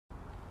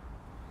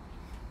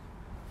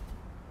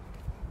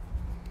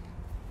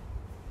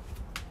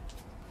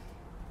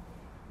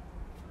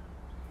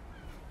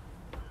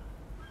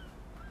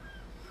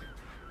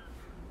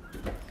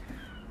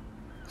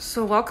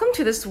So welcome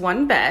to this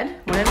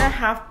 1-bed,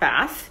 1.5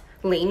 bath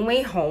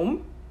Laneway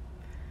home.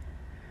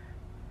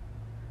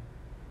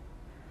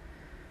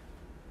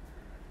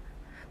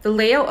 The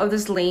layout of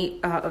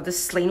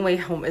this Laneway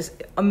home is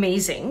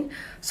amazing.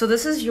 So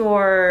this is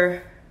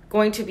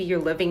going to be your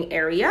living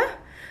area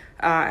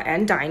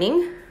and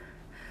dining.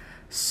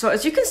 So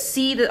as you can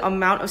see, the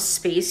amount of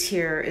space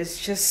here is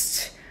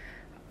just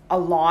a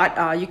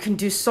lot. You can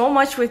do so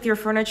much with your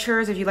furniture.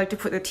 If you like to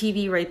put the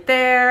TV right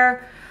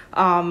there,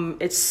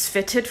 it's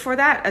fitted for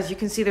that. As you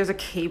can see, there's a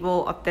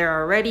cable up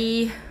there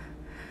already.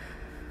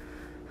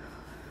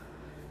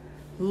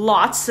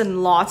 Lots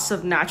and lots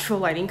of natural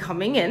lighting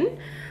coming in.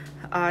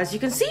 As you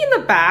can see in the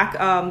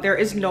back, there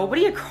is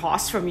nobody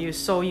across from you,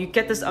 so you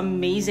get this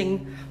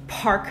amazing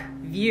park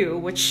view,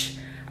 which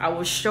I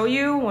will show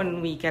you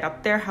when we get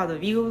up there how the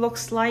view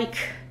looks like.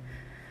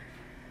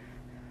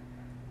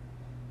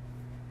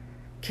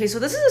 Okay, so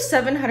this is a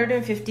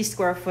 750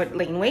 square foot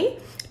laneway,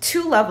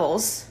 2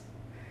 levels.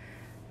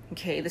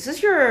 Okay, this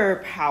is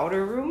your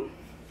powder room.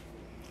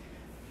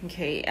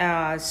 Okay,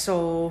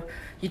 so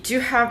you do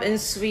have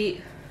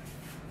in-suite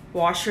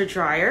washer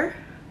dryer.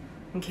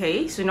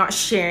 Okay, so you're not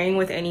sharing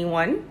with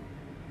anyone.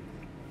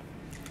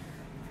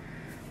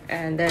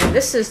 And then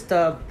this is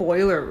the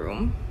boiler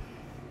room.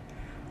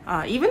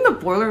 Even the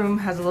boiler room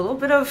has a little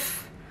bit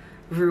of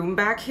room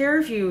back here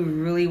if you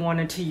really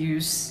wanted to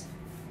use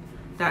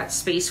that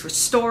space for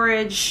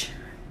storage.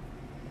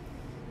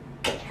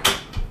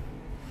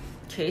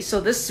 Okay,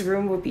 so this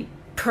room would be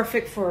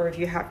perfect for if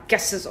you have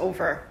guests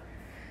over.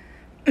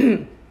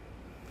 Okay.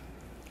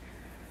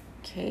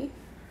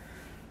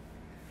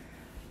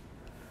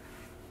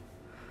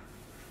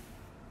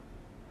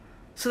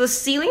 So the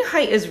ceiling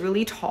height is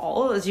really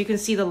tall. As you can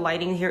see, the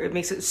lighting here, it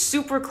makes it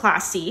super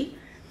classy.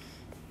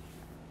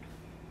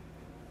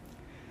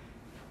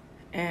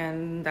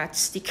 And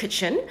that's the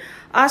kitchen.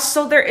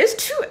 So there is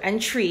 2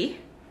 entry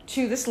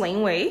to this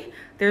laneway.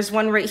 There's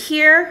one right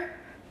here,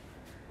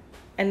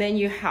 and then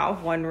you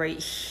have one right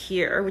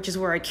here, which is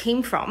where I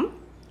came from.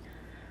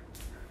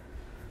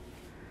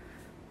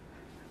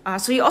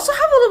 So you also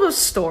have a little bit of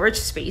storage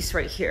space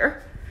right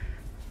here.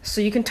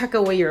 So you can tuck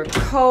away your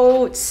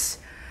coats,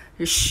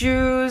 your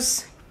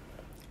shoes,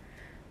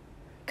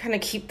 kind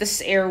of keep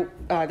this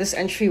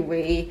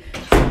entryway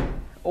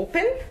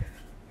open.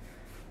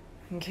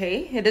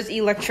 Okay, it is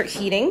electric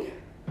heating.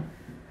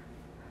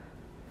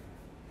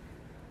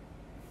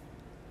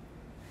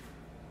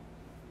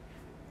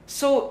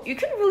 So you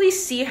can really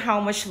see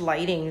how much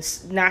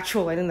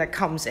natural lighting that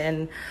comes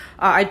in.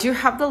 I do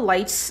have the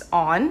lights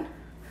on,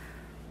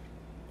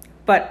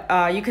 but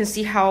you can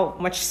see how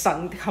much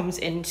sun comes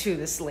into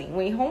this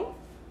laneway home.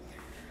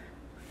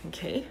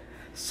 Okay,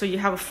 so you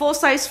have a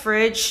full-size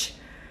fridge,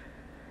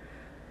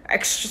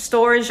 extra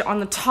storage on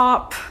the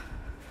top.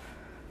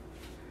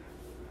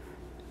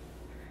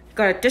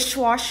 Got a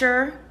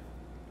dishwasher,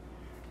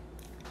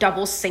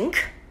 double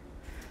sink.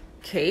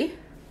 Okay,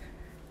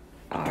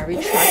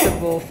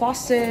 retractable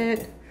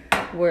faucet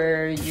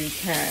where you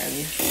can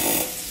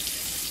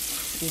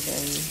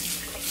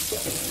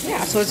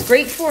so it's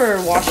great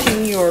for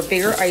washing your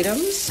bigger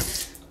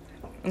items.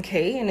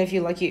 Okay, and if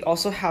you like, you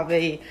also have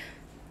a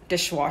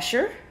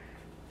dishwasher,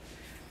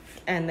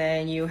 and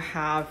then you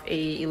have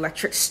a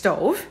electric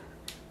stove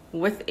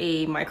with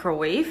a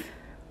microwave.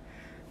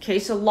 Okay,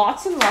 so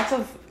lots and lots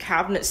of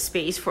cabinet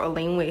space for a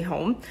laneway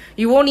home.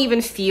 You won't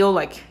even feel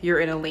like you're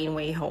in a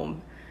laneway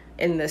home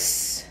in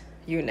this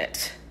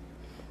unit.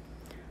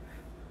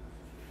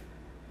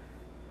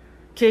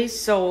 Okay,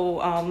 so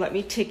let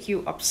me take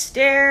you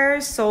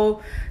upstairs.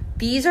 So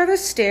these are the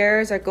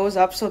stairs that goes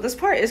up. So this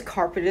part is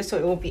carpeted, so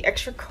it will be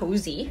extra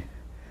cozy.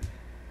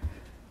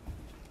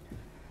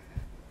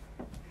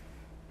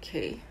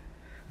 Okay.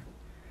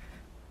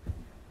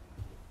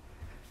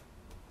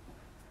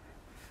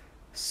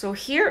 So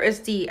here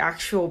is the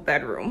actual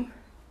bedroom.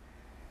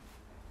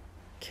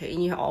 Okay,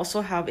 and you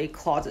also have a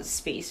closet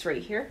space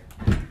right here.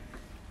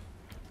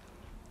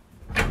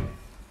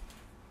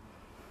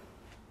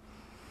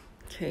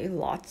 Okay,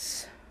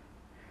 lots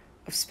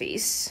of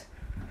space.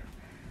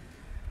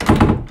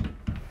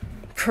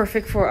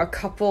 Perfect for a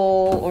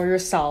couple or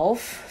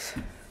yourself.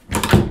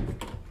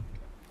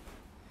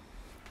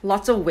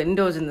 Lots of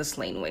windows in this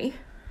laneway.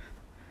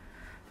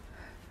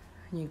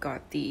 You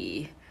got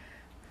the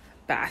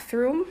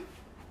bathroom.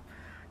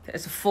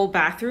 It's a full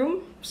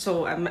bathroom.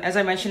 So as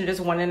I mentioned, it is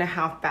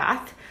 1.5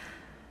 bath.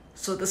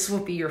 So this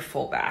will be your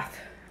full bath.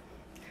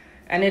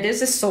 And it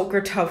is a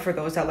soaker tub for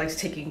those that like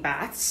taking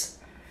baths.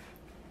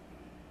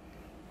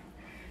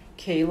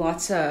 Okay,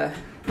 lots of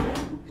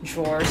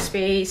drawer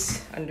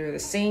space under the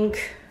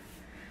sink.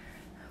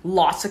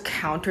 Lots of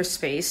counter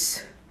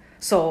space.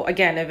 So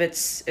again,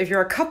 if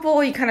you're a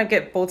couple, you kind of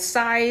get both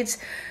sides.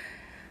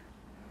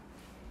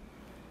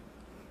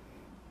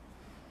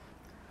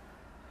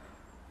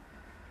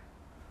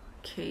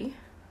 Okay.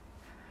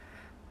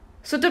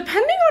 So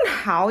depending on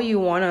how you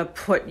want to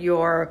put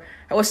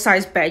what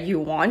size bed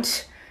you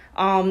want,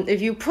 if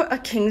you put a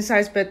king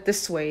size bed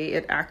this way,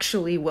 it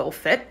actually will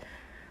fit.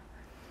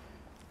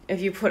 If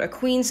you put a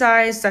queen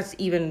size, that's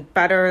even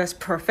better. That's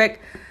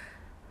perfect.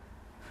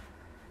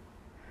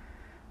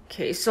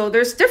 Okay, so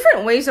there's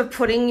different ways of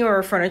putting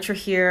your furniture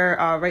here.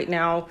 Right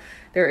now,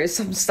 there is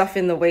some stuff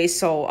in the way.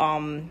 So,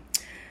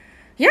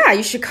 yeah,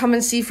 you should come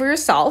and see for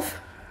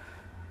yourself.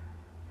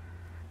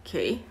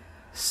 Okay,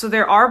 so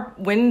there are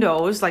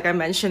windows. Like I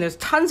mentioned, there's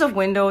tons of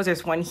windows.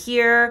 There's one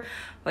here,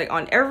 like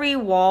on every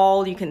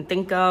wall you can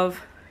think of.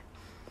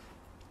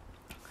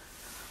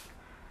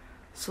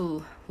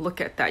 So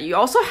look at that. You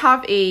also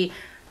have a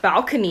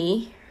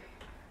balcony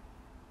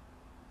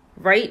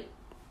right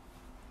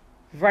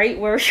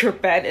where your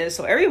bed is.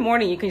 So every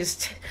morning you can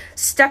just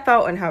step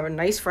out and have a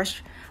nice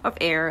fresh of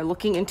air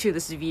looking into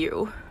this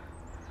view.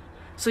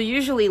 So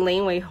usually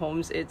laneway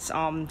homes, it's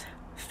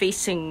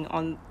facing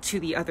on to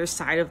the other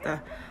side of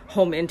the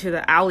home into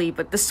the alley,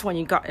 but this one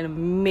you got an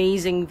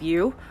amazing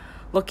view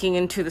looking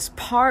into this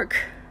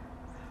park.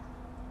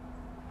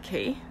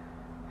 Okay.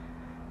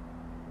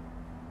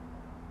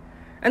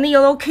 And the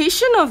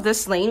location of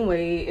this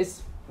laneway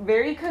is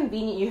very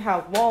convenient. You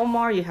have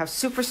Walmart, you have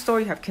Superstore,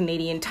 you have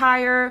Canadian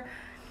Tire,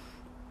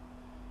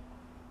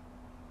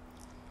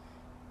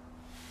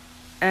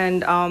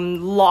 and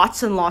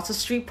lots and lots of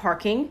street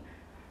parking.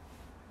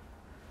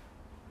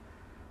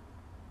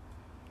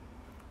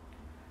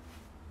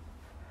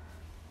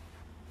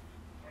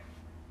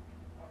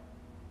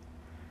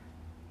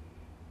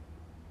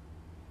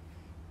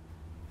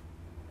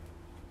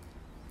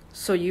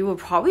 So you will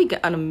probably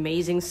get an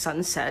amazing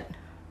sunset.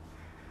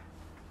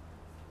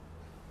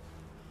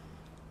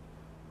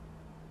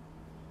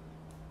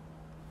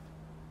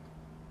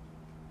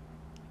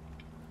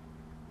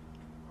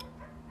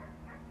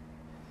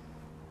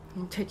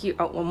 I'll take you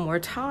out one more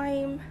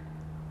time.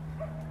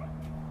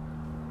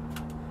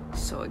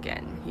 So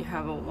again, you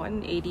have a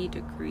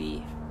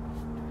 180-degree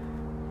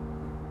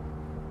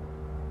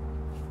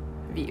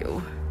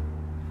view.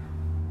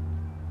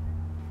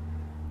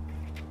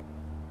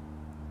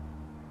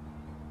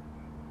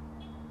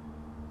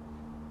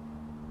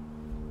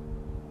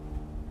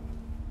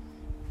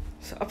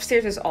 So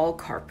upstairs is all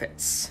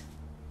carpets.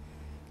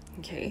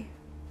 Okay.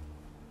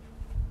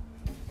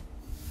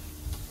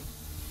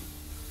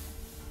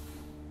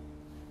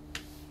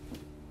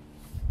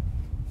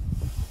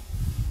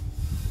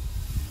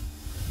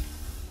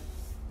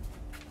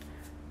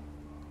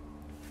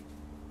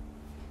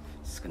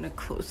 Just gonna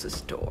close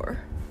this door.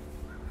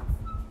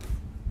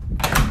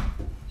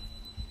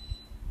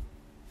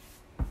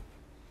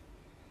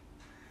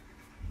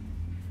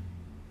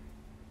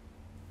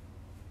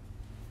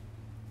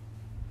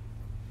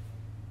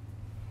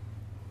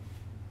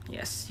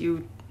 Yes,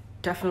 you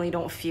definitely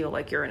don't feel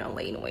like you're in a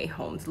laneway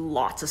home.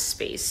 Lots of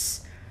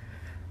space.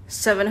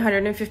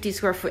 750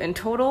 square foot in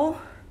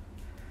total.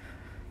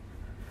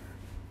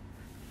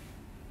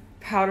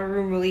 Powder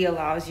room really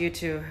allows you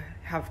to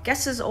have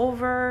guests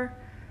over.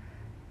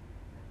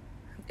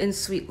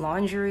 In-suite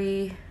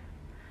laundry.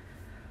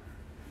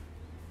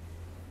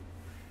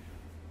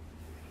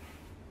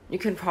 You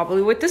can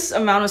probably, with this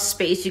amount of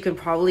space, you can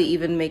probably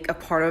even make a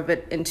part of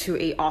it into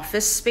a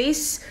office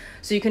space.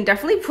 So you can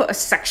definitely put a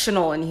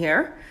sectional in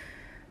here.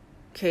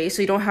 Okay,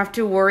 so you don't have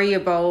to worry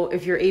about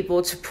if you're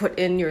able to put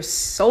in your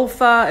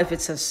sofa, if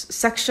it's a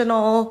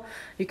sectional.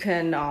 You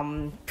can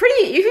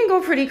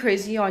go pretty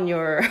crazy on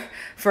your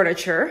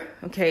furniture,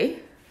 okay?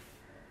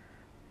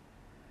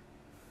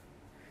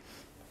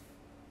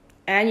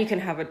 And you can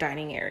have a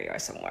dining area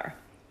somewhere.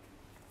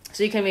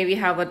 So you can maybe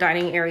have a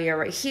dining area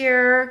right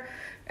here,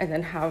 and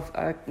then have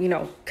a,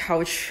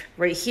 couch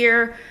right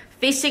here,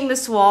 facing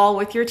this wall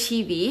with your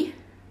TV.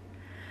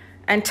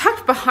 And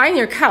tucked behind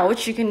your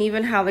couch, you can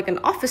even have like an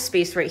office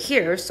space right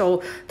here.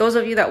 So those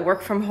of you that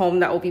work from home,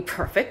 that will be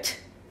perfect.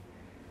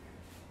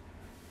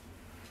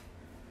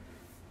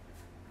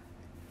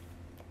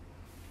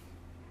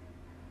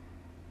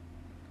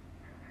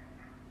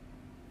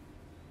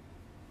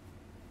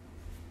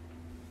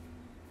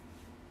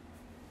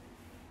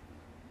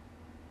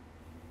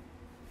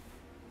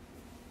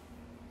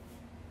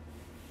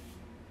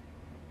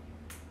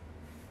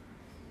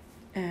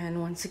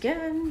 And once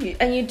again,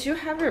 you do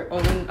have your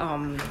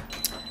own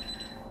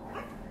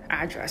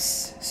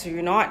address. So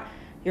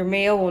your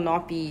mail will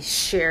not be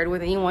shared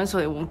with anyone, so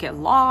it won't get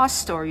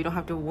lost, or you don't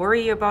have to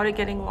worry about it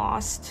getting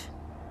lost.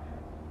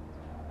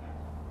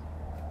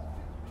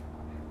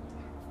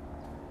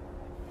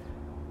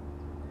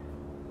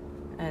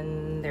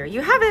 And there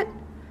you have it.